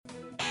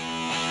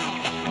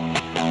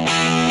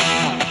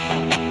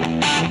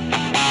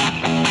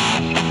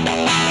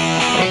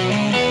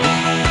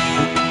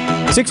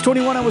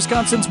621 on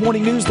Wisconsin's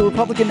Morning News. The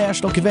Republican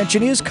National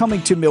Convention is coming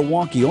to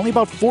Milwaukee, only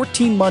about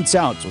 14 months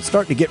out, so it's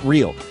starting to get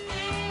real.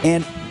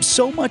 And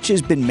so much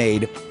has been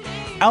made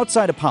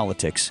outside of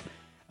politics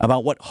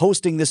about what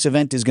hosting this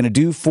event is going to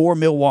do for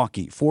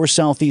Milwaukee, for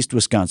Southeast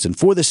Wisconsin,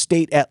 for the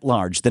state at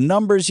large. The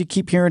numbers you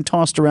keep hearing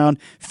tossed around,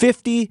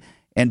 50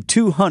 and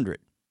 200.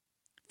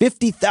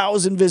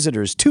 50,000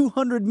 visitors,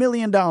 $200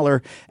 million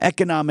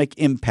economic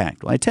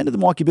impact. Well, I attended the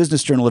Milwaukee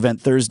Business Journal event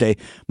Thursday.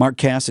 Mark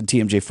Cass and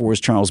TMJ4's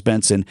Charles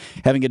Benson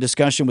having a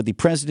discussion with the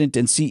president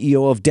and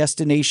CEO of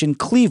Destination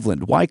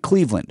Cleveland. Why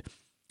Cleveland?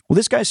 Well,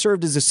 this guy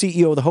served as the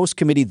CEO of the host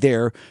committee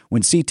there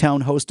when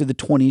C-Town hosted the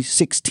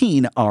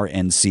 2016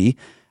 RNC.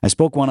 I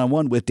spoke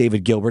one-on-one with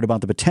David Gilbert about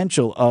the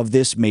potential of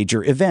this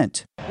major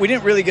event. We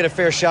didn't really get a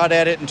fair shot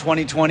at it in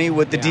 2020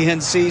 with the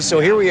DNC, so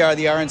here we are,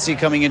 the RNC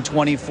coming in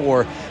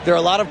 24. There are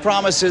a lot of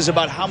promises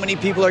about how many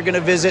people are going to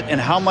visit and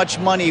how much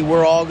money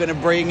we're all going to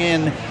bring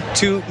in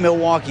to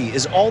Milwaukee.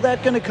 Is all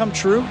that going to come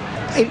true?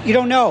 You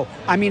don't know.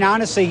 I mean,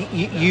 honestly,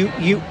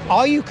 you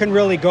all you can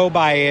really go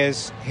by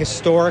is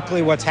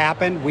historically what's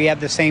happened. We had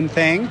the same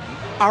thing.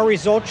 Our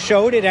results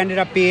showed it ended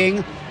up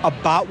being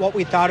about what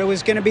we thought it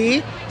was going to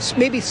be,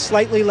 maybe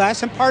slightly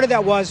less. And part of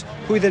that was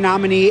who the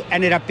nominee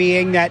ended up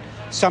being, that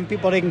some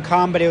people didn't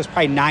come, but it was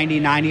probably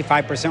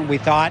 95% we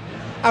thought.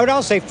 I would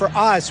also say for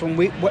us, when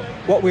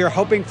what we were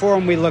hoping for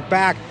when we look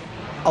back,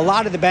 a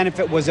lot of the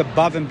benefit was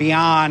above and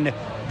beyond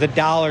the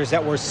dollars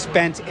that were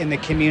spent in the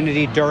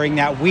community during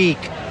that week.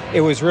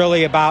 It was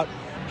really about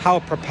how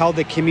it propelled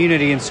the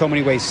community in so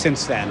many ways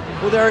since then.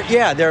 Well,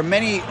 there are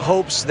many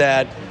hopes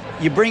that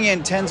you bring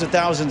in tens of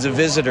thousands of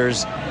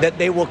visitors, that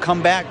they will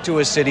come back to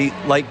a city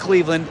like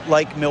Cleveland,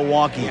 like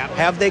Milwaukee. Yeah.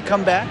 Have they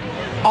come back?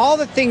 All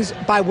the things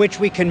by which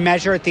we can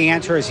measure it, the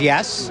answer is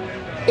yes.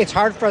 It's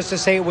hard for us to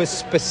say it was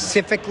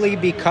specifically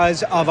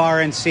because of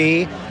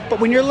RNC,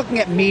 but when you're looking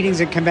at meetings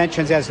and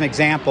conventions as an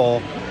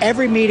example,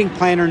 every meeting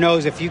planner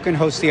knows if you can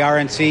host the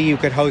RNC, you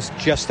could host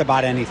just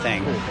about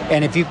anything.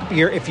 And if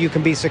you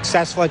can be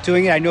successful at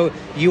doing it, I know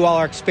you all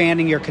are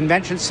expanding your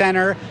convention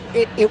center.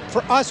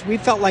 For us, we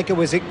felt like it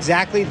was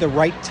exactly the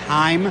right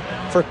time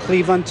for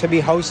Cleveland to be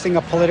hosting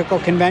a political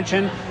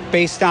convention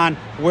based on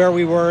where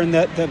we were in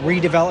the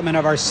redevelopment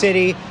of our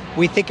city.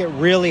 We think it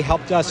really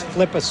helped us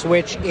flip a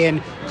switch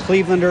in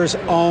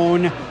Clevelanders'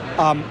 own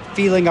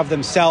feeling of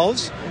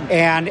themselves.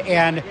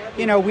 And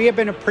you know, we have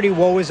been a pretty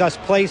woe is us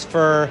place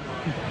for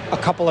a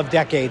couple of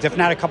decades, if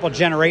not a couple of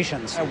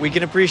generations. We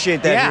can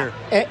appreciate that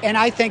here. And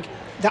I think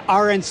the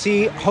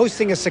RNC,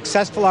 hosting a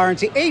successful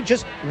RNC,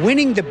 just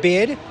winning the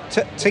bid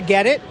to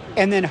get it,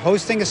 and then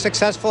hosting a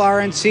successful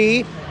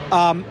RNC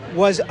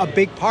was a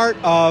big part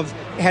of,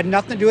 it had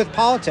nothing to do with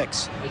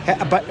politics,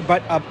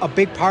 but a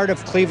big part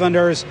of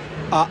Clevelanders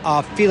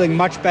feeling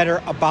much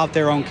better about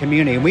their own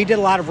community. And we did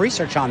a lot of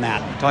research on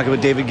that. Talking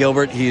with David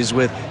Gilbert. He's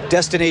with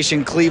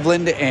Destination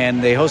Cleveland,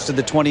 and they hosted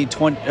the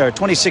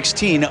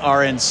 2016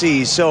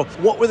 RNC. So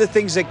what were the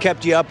things that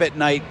kept you up at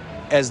night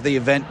as the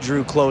event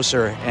drew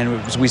closer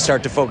and we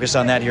start to focus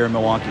on that here in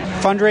Milwaukee?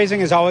 Fundraising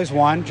is always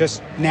one,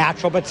 just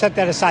natural, but set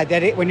that aside.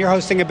 When you're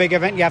hosting a big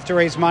event, you have to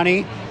raise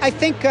money. I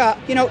think,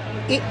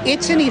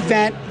 it's an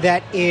event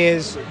that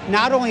is,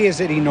 not only is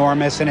it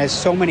enormous and has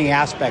so many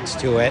aspects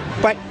to it,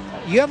 but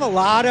you have a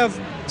lot of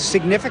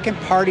significant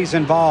parties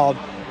involved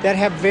that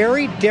have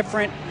very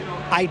different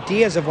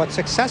ideas of what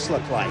success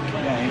look like.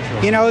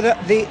 Yeah, you know,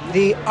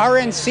 the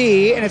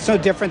RNC, and it's no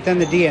different than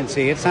the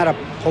DNC, it's not a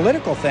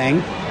political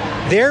thing.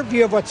 Their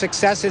view of what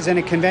success is in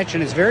a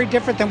convention is very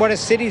different than what a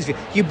city's view.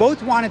 You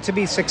both want it to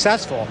be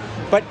successful,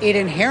 but it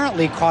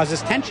inherently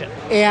causes tension.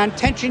 And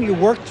tension you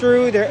work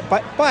through there,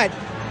 but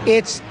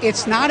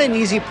it's not an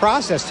easy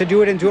process to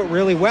do it and do it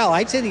really well.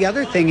 I'd say the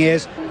other thing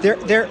is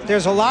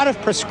there's a lot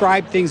of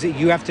prescribed things that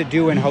you have to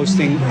do in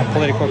hosting a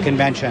political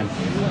convention.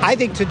 I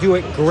think to do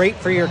it great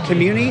for your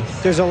community,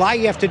 there's a lot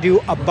you have to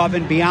do above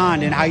and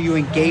beyond in how you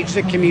engage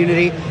the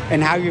community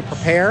and how you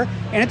prepare.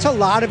 And it's a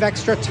lot of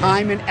extra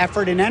time and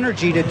effort and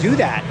energy to do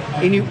that.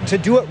 And to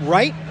do it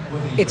right,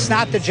 it's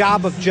not the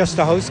job of just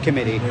the host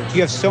committee.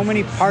 You have so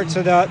many parts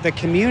of the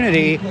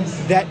community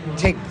that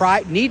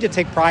need to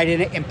take pride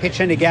in it and pitch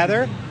in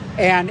together.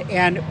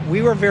 And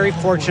we were very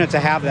fortunate to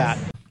have that.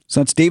 So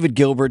that's David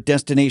Gilbert,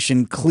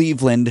 Destination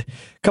Cleveland.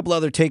 A couple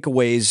other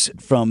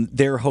takeaways from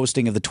their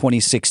hosting of the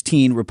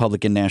 2016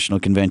 Republican National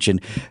Convention.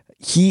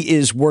 He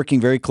is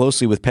working very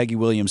closely with Peggy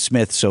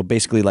Williams-Smith, so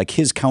basically like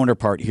his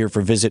counterpart here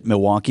for Visit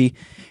Milwaukee.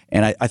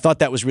 And I thought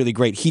that was really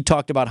great. He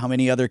talked about how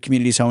many other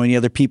communities, how many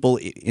other people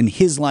in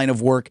his line of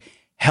work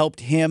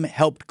helped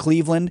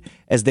Cleveland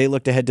as they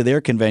looked ahead to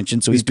their convention.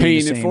 So he's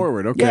paying it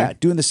forward. Okay. Yeah,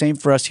 doing the same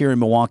for us here in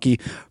Milwaukee,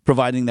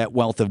 providing that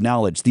wealth of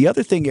knowledge. The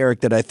other thing, Eric,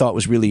 that I thought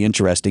was really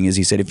interesting is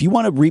he said, if you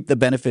want to reap the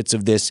benefits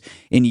of this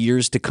in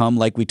years to come,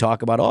 like we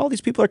talk about, all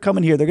these people are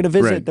coming here, they're going to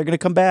visit, right, they're going to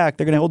come back,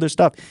 they're going to hold their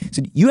stuff. He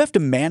said, you have to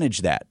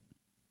manage that.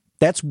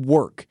 That's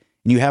work.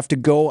 And you have to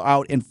go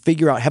out and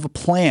figure out, have a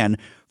plan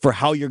for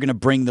how you're going to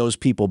bring those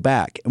people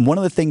back. And one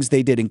of the things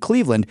they did in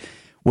Cleveland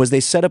was they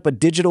set up a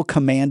digital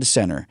command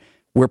center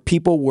where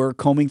people were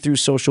combing through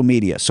social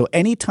media. So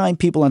anytime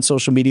people on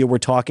social media were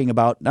talking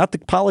about not the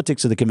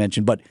politics of the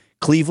convention, but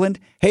Cleveland,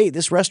 hey,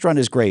 this restaurant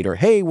is great, or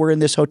hey, we're in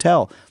this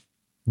hotel,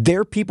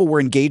 their people were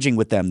engaging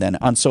with them then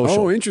on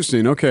social. Oh,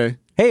 interesting. Okay.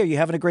 Hey, are you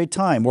having a great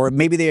time? Or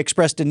maybe they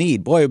expressed a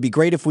need. Boy, it would be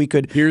great if we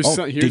could.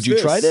 Did you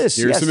try this?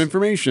 Here's some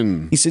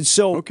information. He said,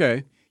 so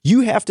okay.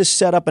 You have to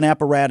set up an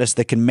apparatus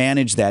that can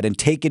manage that and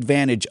take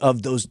advantage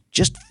of those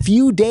just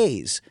few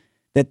days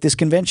that this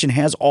convention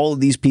has all of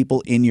these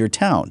people in your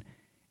town.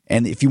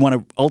 And if you want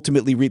to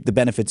ultimately reap the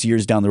benefits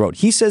years down the road.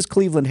 He says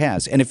Cleveland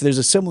has. And if there's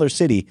a similar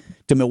city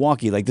to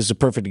Milwaukee, like this is a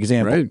perfect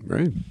example.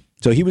 Right.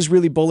 So he was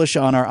really bullish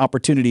on our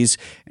opportunities.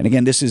 And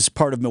again, this is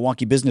part of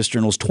Milwaukee Business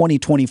Journal's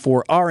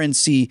 2024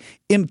 RNC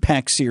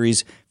Impact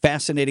Series.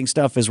 Fascinating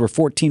stuff as we're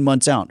 14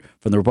 months out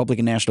from the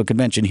Republican National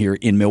Convention here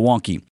in Milwaukee.